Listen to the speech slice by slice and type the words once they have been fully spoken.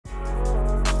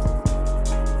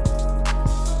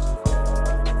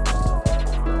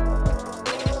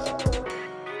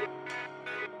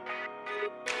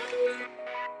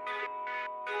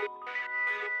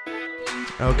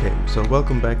Okay, so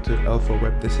welcome back to Alpha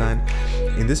Web Design.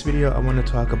 In this video, I want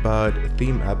to talk about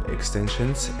theme app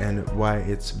extensions and why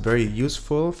it's very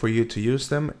useful for you to use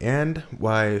them, and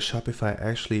why Shopify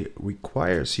actually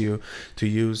requires you to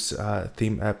use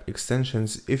theme app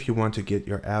extensions if you want to get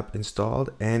your app installed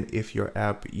and if your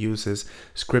app uses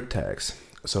script tags.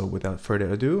 So without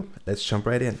further ado, let's jump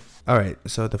right in. All right,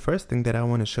 so the first thing that I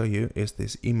want to show you is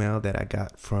this email that I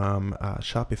got from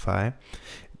Shopify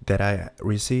that I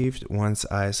received once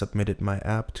I submitted my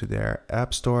app to their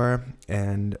app store.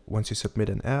 And once you submit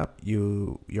an app,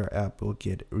 your app will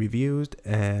get reviewed,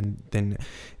 and then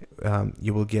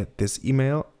you will get this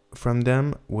email from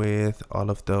them with all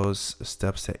of those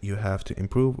steps that you have to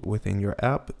improve within your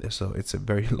app. So it's a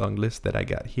very long list that I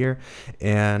got here,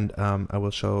 and I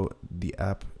will show the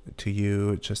app to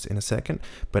you just in a second,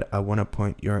 but I want to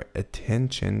point your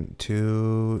attention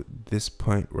to this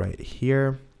point right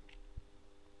here,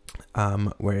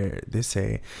 where they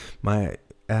say my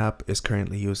app is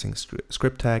currently using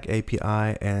script tag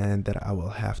API, and that I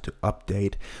will have to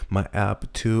update my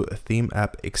app to theme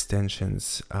app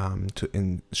extensions to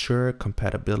ensure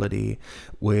compatibility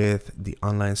with the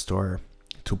online store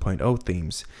 2.0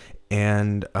 themes.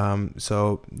 And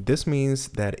so this means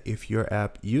that if your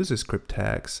app uses script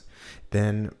tags,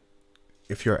 then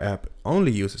if your app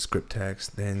only uses script tags,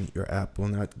 then your app will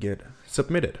not get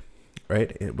submitted,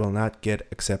 right? It will not get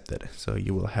accepted. So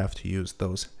you will have to use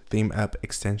those theme app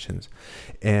extensions.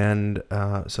 And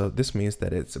so this means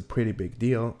that it's a pretty big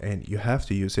deal and you have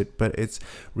to use it, but it's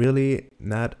really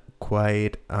not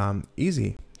quite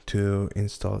easy to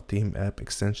install theme app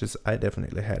extensions. I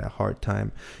definitely had a hard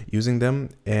time using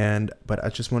them, but I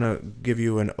just want to give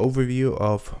you an overview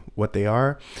of what they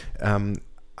are,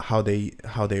 how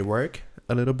they work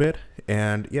a little bit,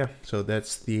 and yeah, so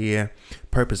that's the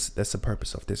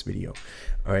purpose of this video.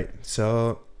 All right,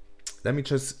 so let me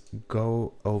just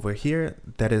go over here.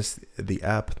 That is the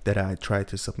app that I tried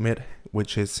to submit,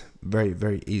 which is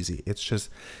very easy. It's just,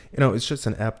 it's just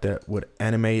an app that would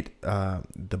animate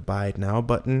the buy it now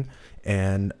button,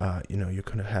 and you're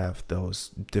gonna have those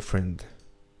different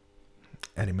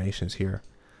animations here.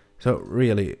 So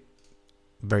really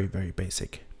very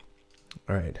basic.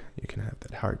 All right, you can have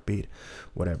that heartbeat,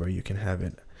 whatever. You can have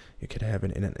it. You could have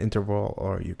it in an interval,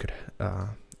 or you could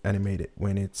animate it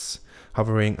when it's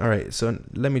hovering. All right, so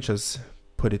let me just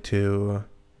put it to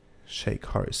shake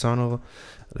horizontal.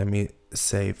 Let me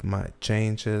save my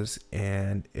changes,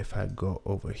 and if I go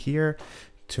over here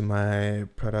to my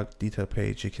product detail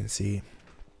page, you can see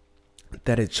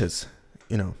that it's just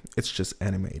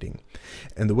animating.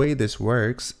 And the way this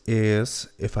works is,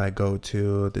 if I go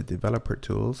to the developer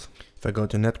tools, if I go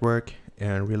to network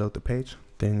and reload the page,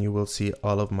 then you will see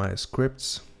all of my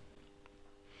scripts.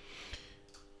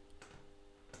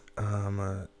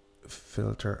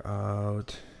 Filter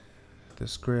out the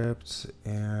scripts,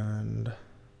 and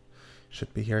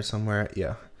should be here somewhere.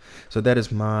 Yeah, so that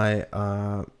is my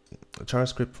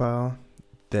JavaScript file.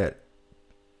 That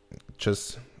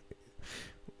just,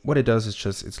 what it does is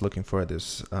just, it's looking for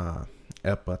this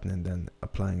app button and then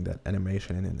applying that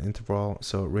animation in an interval.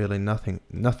 So really nothing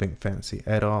fancy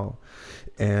at all.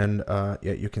 And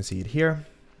yeah, you can see it here,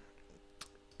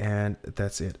 and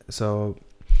that's it. So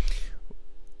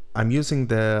I'm using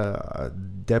the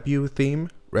debut theme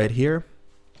right here,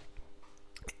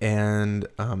 and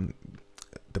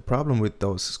the problem with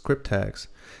those script tags,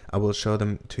 I will show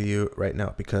them to you right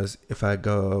now, because if I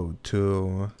go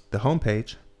to the home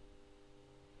page,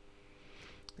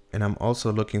 and I'm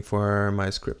also looking for my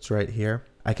scripts right here,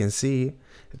 I can see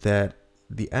that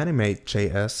the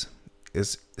animate.js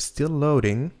is still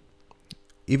loading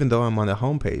even though I'm on the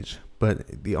home page.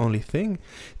 But the only thing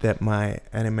that my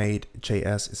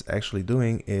animate.js is actually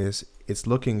doing is it's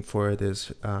looking for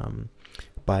this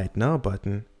buy it now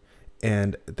button,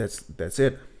 and that's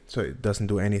it. So it doesn't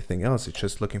do anything else. It's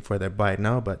just looking for that buy it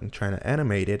now button, trying to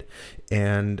animate it.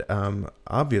 And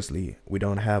obviously we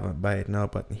don't have a buy it now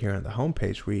button here on the home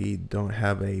page. We don't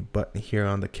have a button here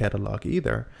on the catalog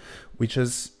either. We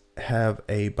just have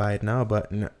a buy it now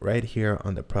button right here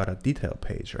on the product detail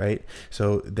page, right?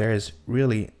 So there is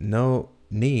really no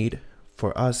need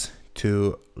for us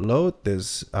to load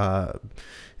this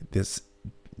this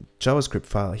JavaScript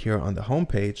file here on the home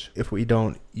page if we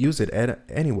don't use it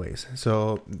anyways.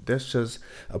 So that's just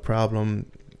a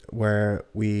problem where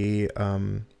we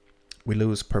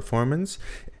lose performance.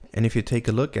 And if you take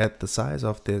a look at the size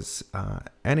of this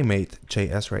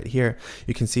animate.js right here,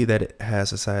 you can see that it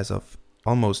has a size of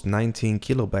almost 19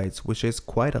 kilobytes, which is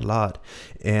quite a lot.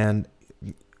 And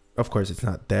Of course, it's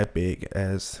not that big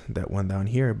as that one down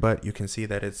here, but you can see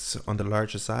that it's on the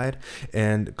larger side.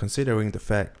 And considering the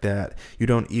fact that you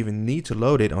don't even need to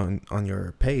load it on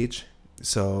your page,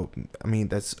 so I mean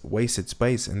that's wasted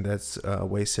space, and that's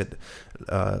wasted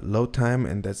load time,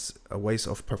 and that's a waste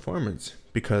of performance.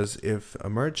 Because if a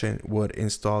merchant would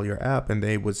install your app and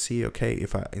they would see, okay,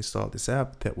 if I install this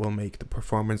app, that will make the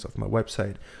performance of my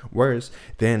website worse,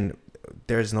 then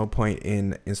there's no point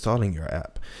in installing your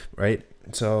app, right?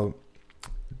 So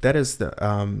that is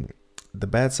the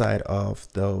bad side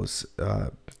of those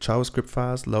JavaScript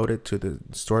files loaded to the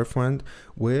storefront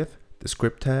with the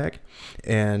script tag.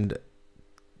 And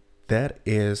that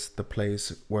is the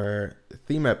place where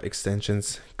theme app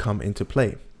extensions come into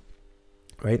play,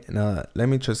 right? Now let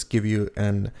me just give you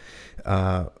an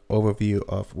overview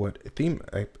of what theme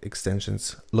app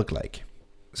extensions look like.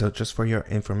 So just for your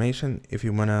information, if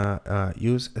you want to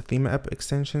use theme app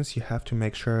extensions, you have to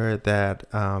make sure that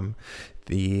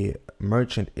the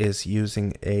merchant is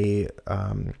using a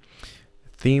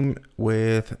theme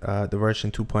with the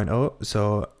version 2.0.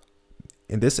 So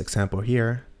in this example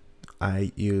here,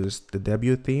 I used the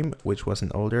debut theme, which was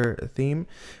an older theme,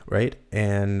 right?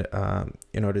 And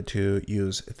in order to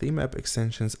use theme app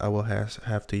extensions, I will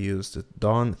have to use the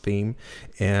Dawn theme,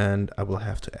 and I will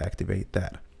have to activate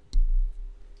that.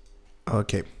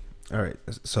 Okay, all right,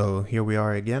 so here we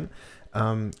are again.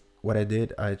 What I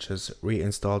did, I just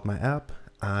reinstalled my app.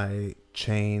 I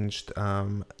changed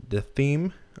the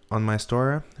theme on my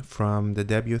store from the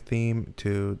debut theme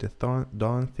to the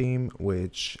Dawn theme,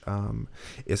 which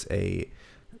is a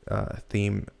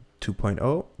theme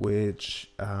 2.0,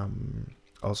 which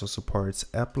also supports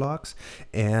app blocks.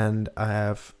 And I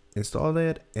have installed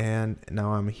it, and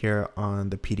now I'm here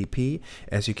on the PDP.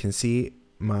 As you can see,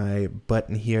 my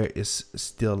button here is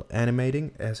still animating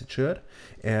as it should.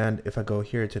 And if I go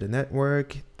here to the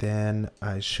network, then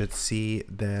I should see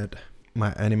that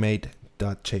my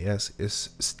animate.js is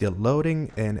still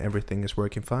loading and everything is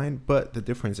working fine. But the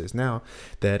difference is now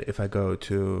that if I go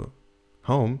to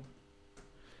home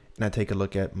and I take a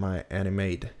look at my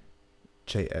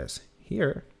animate.js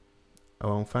here, I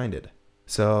won't find it.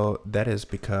 So that is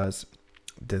because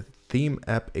the theme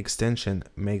app extension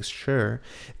makes sure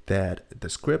that the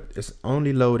script is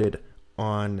only loaded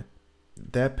on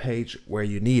that page where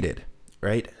you need it,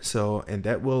 right? So, and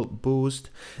that will boost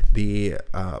the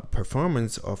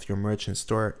performance of your merchant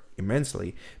store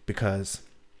immensely, because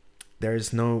there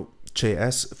is no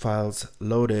JS files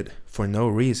loaded for no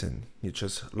reason. You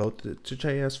just load the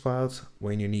JS files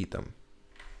when you need them.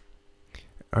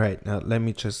 All right, now let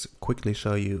me just quickly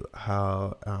show you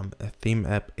how theme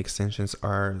app extensions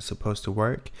are supposed to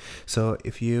work. So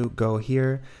if you go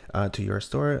here to your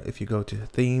store, if you go to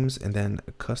themes and then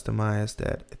customize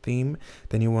that theme,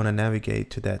 then you want to navigate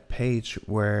to that page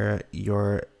where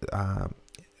your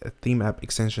theme app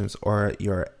extensions or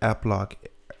your app block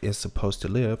is supposed to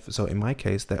live. So in my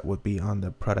case, that would be on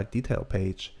the product detail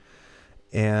page.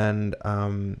 And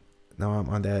now I'm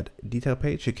on that detail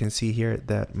page. You can see here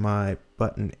that my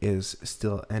button is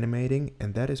still animating,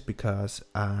 and that is because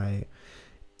I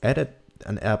added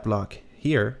an app block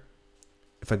here.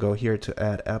 If I go here to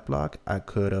add app block, I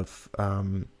could have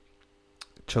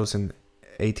chosen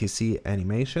ATC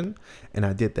animation, and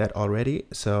I did that already.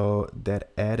 So that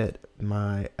added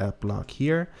my app block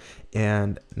here.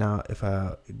 And now if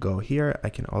I go here, I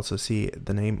can also see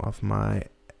the name of my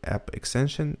app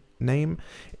extension name,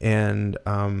 and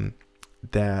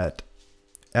that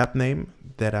app name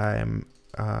that I am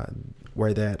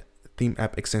where that theme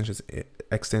app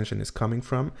extension is coming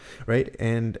from, right?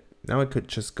 And now I could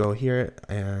just go here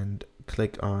and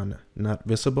click on not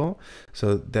visible,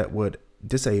 so that would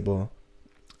disable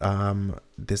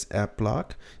this app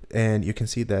block, and you can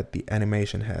see that the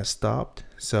animation has stopped.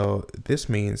 So this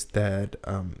means that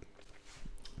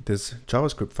this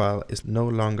JavaScript file is no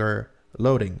longer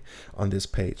loading on this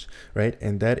page, right?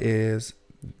 And that is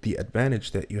the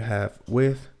advantage that you have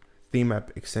with theme app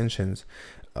extensions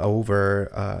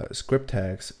over script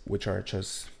tags, which are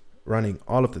just running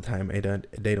all of the time.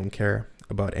 They don't care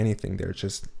about anything. They're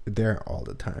just there all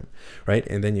the time, right?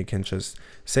 And then you can just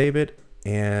save it.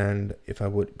 And if I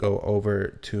would go over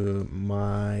to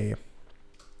my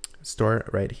store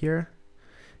right here,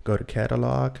 go to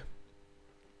catalog,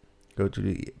 go to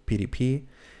the PDP,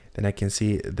 then I can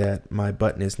see that my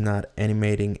button is not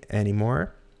animating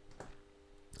anymore.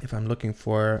 If I'm looking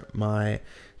for my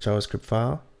JavaScript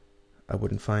file, I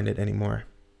wouldn't find it anymore,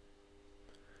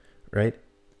 right?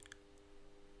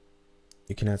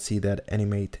 You cannot see that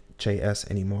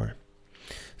animate.js anymore.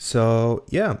 So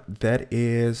yeah, that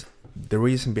is the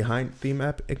reason behind theme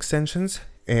app extensions.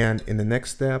 And in the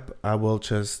next step, I will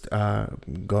just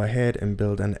go ahead and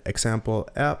build an example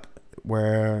app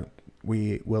where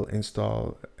we will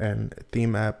install an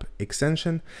theme app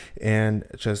extension and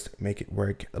just make it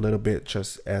work a little bit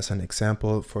just as an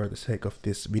example for the sake of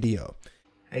this video.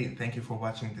 Hey, thank you for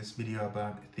watching this video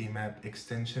about theme app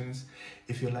extensions.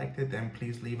 If you liked it, then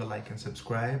please leave a like and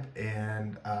subscribe,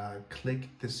 and click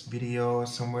this video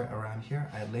somewhere around here.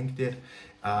 I linked it.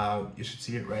 You should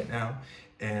see it right now,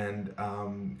 and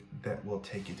that will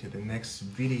take you to the next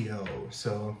video.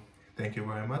 So thank you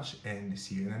very much, and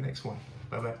see you in the next one.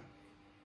 Bye bye.